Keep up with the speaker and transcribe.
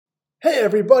Hey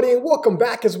everybody, and welcome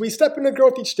back as we step into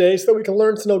growth each day so that we can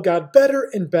learn to know God better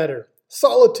and better.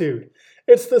 Solitude.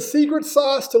 It's the secret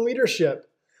sauce to leadership.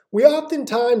 We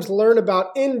oftentimes learn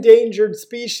about endangered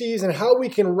species and how we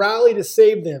can rally to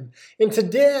save them. And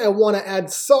today I want to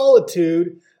add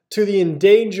solitude to the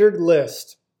endangered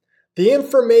list. The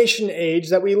information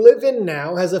age that we live in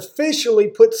now has officially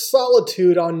put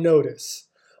solitude on notice.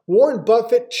 Warren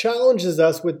Buffett challenges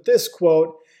us with this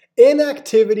quote: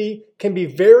 "Inactivity can be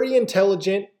very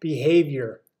intelligent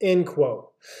behavior," end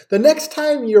quote. The next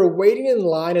time you're waiting in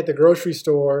line at the grocery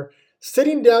store,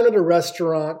 sitting down at a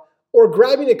restaurant, or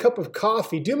grabbing a cup of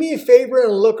coffee, do me a favor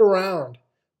and look around.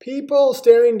 People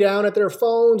staring down at their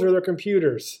phones or their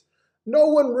computers. No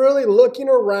one really looking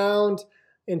around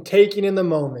and taking in the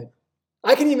moment.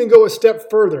 I can even go a step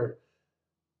further.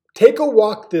 Take a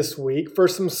walk this week for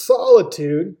some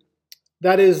solitude.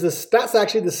 That's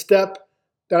actually the step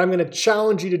that I'm going to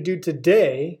challenge you to do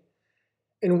today.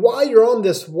 And while you're on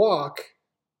this walk,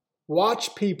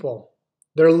 watch people.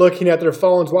 They're looking at their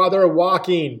phones while they're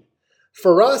walking.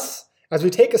 For us, as we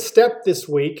take a step this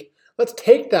week, let's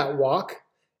take that walk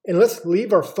and let's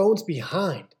leave our phones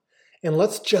behind. And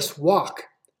let's just walk,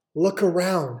 look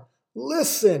around,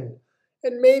 listen,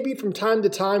 and maybe from time to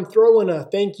time throw in a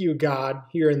thank you, God,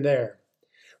 here and there.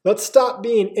 Let's stop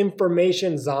being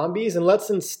information zombies and let's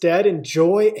instead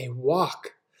enjoy a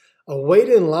walk, a wait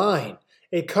in line,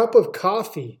 a cup of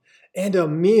coffee, and a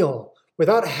meal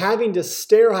without having to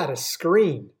stare at a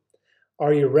screen.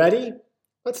 Are you ready?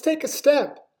 Let's take a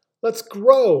step. Let's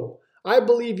grow. I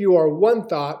believe you are one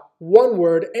thought, one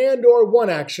word, and/or one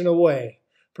action away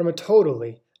from a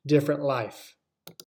totally different life.